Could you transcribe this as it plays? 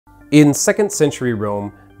In 2nd century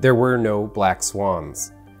Rome, there were no black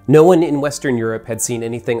swans. No one in Western Europe had seen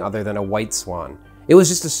anything other than a white swan. It was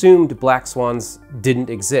just assumed black swans didn't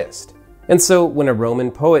exist. And so when a Roman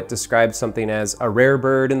poet described something as a rare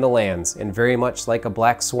bird in the lands and very much like a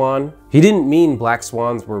black swan, he didn't mean black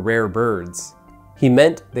swans were rare birds. He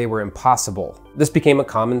meant they were impossible. This became a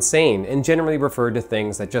common saying and generally referred to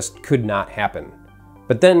things that just could not happen.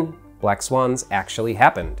 But then, black swans actually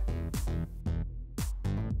happened.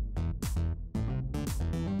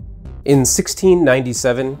 In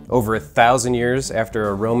 1697, over 1,000 years after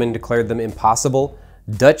a Roman declared them impossible,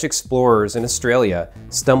 Dutch explorers in Australia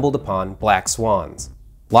stumbled upon black swans.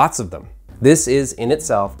 Lots of them. This is in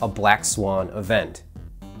itself a black swan event.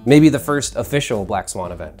 Maybe the first official black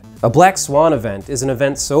swan event. A black swan event is an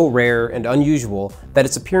event so rare and unusual that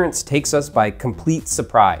its appearance takes us by complete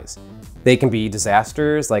surprise. They can be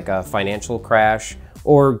disasters like a financial crash,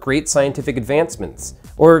 or great scientific advancements,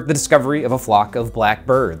 or the discovery of a flock of black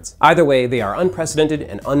birds. Either way, they are unprecedented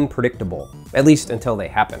and unpredictable, at least until they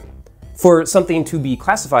happen. For something to be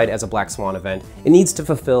classified as a black swan event, it needs to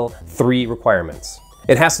fulfill 3 requirements.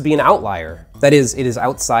 It has to be an outlier, that is, it is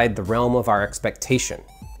outside the realm of our expectation.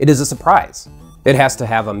 It is a surprise. It has to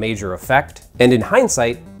have a major effect, and in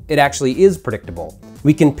hindsight, it actually is predictable.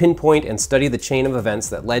 We can pinpoint and study the chain of events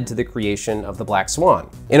that led to the creation of the black swan.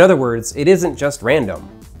 In other words, it isn't just random.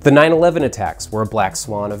 The 9/11 attacks were a black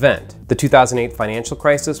swan event. The 2008 financial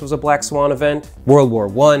crisis was a black swan event. World War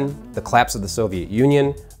I, the collapse of the Soviet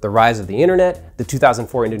Union, the rise of the internet, the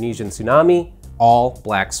 2004 Indonesian tsunami, all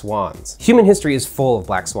black swans. Human history is full of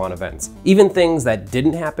black swan events. Even things that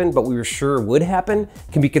didn't happen but we were sure would happen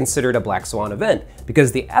can be considered a black swan event,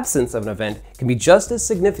 because the absence of an event can be just as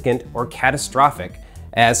significant or catastrophic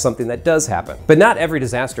as something that does happen. But not every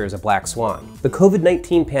disaster is a black swan. The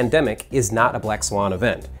COVID-19 pandemic is not a black swan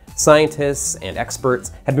event. Scientists and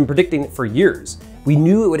experts have been predicting it for years. We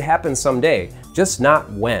knew it would happen someday, just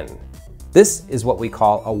not when. This is what we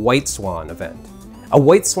call a white swan event. A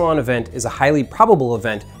white swan event is a highly probable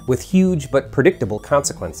event with huge but predictable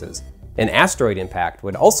consequences. An asteroid impact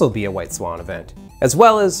would also be a white swan event, as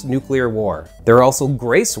well as nuclear war. There are also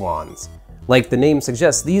gray swans. Like the name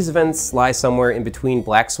suggests, these events lie somewhere in between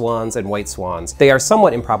black swans and white swans. They are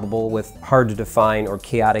somewhat improbable with hard to define or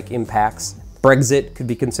chaotic impacts. Brexit could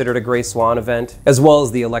be considered a gray swan event, as well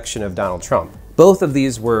as the election of Donald Trump. Both of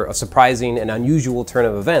these were a surprising and unusual turn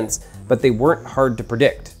of events, but they weren't hard to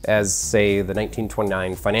predict, as, say, the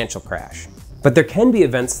 1929 financial crash. But there can be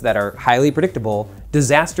events that are highly predictable,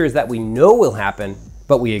 disasters that we know will happen,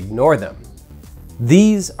 but we ignore them.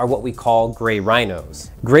 These are what we call gray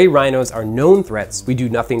rhinos. Gray rhinos are known threats we do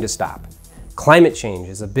nothing to stop. Climate change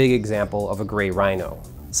is a big example of a gray rhino.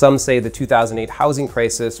 Some say the 2008 housing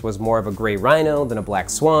crisis was more of a gray rhino than a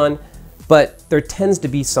black swan, but there tends to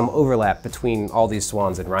be some overlap between all these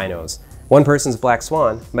swans and rhinos. One person's black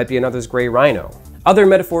swan might be another's gray rhino. Other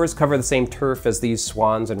metaphors cover the same turf as these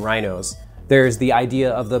swans and rhinos. There's the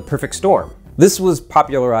idea of the perfect storm. This was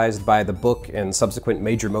popularized by the book and subsequent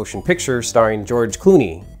major motion picture starring George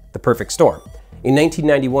Clooney, The Perfect Storm. In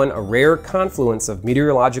 1991, a rare confluence of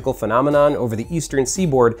meteorological phenomenon over the eastern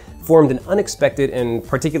seaboard formed an unexpected and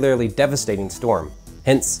particularly devastating storm,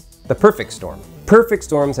 hence the perfect storm. Perfect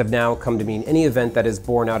storms have now come to mean any event that is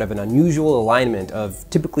born out of an unusual alignment of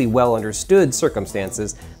typically well-understood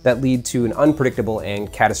circumstances that lead to an unpredictable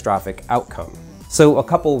and catastrophic outcome. So a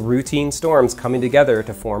couple routine storms coming together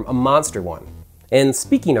to form a monster one. And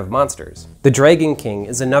speaking of monsters, the Dragon King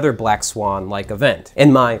is another black swan-like event,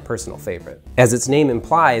 and my personal favorite. As its name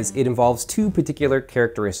implies, it involves 2 particular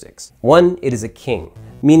characteristics. One, it is a king,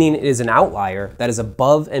 meaning it is an outlier that is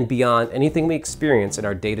above and beyond anything we experience in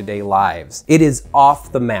our day-to-day lives. It is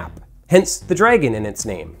off the map, hence the dragon in its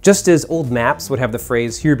name. Just as old maps would have the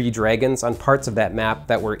phrase "here be dragons" on parts of that map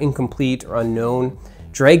that were incomplete or unknown,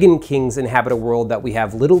 Dragon Kings inhabit a world that we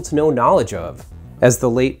have little to no knowledge of. As the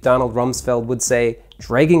late Donald Rumsfeld would say,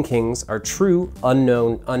 Dragon Kings are true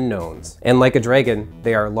unknown unknowns. And like a dragon,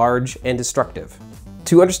 they are large and destructive.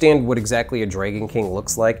 To understand what exactly a Dragon King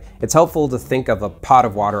looks like, it's helpful to think of a pot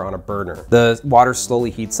of water on a burner. The water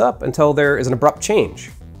slowly heats up until there is an abrupt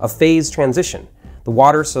change, a phase transition. The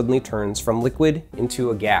water suddenly turns from liquid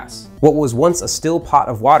into a gas. What was once a still pot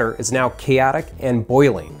of water is now chaotic and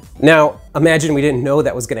boiling. Now, imagine we didn't know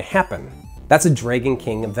that was going to happen. That's a Dragon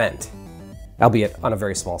King event, albeit on a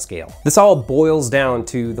very small scale. This all boils down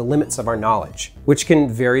to the limits of our knowledge, which can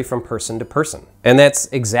vary from person to person. And that's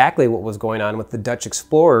exactly what was going on with the Dutch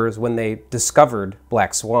explorers when they discovered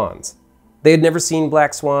black swans. They had never seen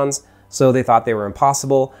black swans, so they thought they were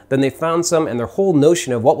impossible. Then they found some, and their whole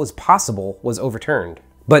notion of what was possible was overturned.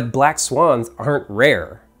 But black swans aren't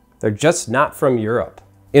rare. They're just not from Europe.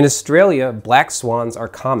 In Australia, black swans are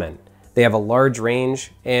common. They have a large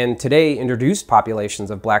range, and today introduced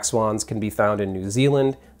populations of black swans can be found in New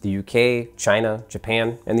Zealand, the UK, China,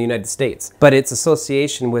 Japan, and the United States. But its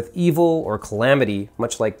association with evil or calamity,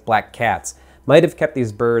 much like black cats, might have kept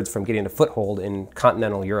these birds from getting a foothold in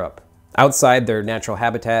continental Europe. Outside their natural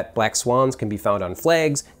habitat, black swans can be found on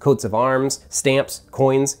flags, coats of arms, stamps,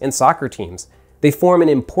 coins, and soccer teams. They form an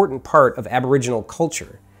important part of Aboriginal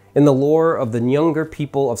culture. In the lore of the younger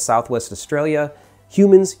people of Southwest Australia,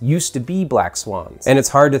 humans used to be black swans. And it's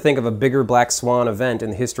hard to think of a bigger black swan event in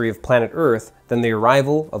the history of planet Earth than the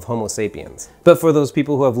arrival of Homo sapiens. But for those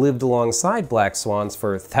people who have lived alongside black swans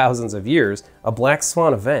for thousands of years, a black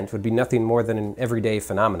swan event would be nothing more than an everyday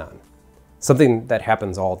phenomenon. Something that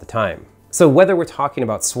happens all the time. So whether we're talking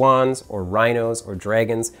about swans or rhinos or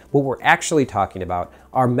dragons, what we're actually talking about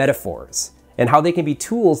are metaphors, and how they can be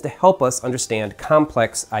tools to help us understand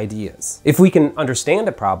complex ideas. If we can understand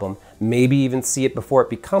a problem, maybe even see it before it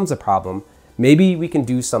becomes a problem, maybe we can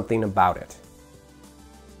do something about it.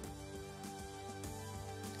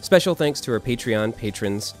 Special thanks to our Patreon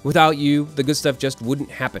patrons. Without you, the good stuff just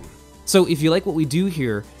wouldn't happen. So if you like what we do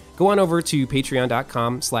here, go on over to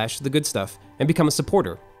patreon.com/thegoodstuff and become a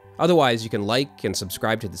supporter. Otherwise, you can like and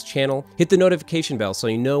subscribe to this channel, hit the notification bell so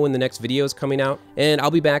you know when the next video is coming out, and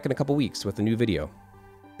I'll be back in a couple weeks with a new video.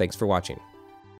 Thanks for watching.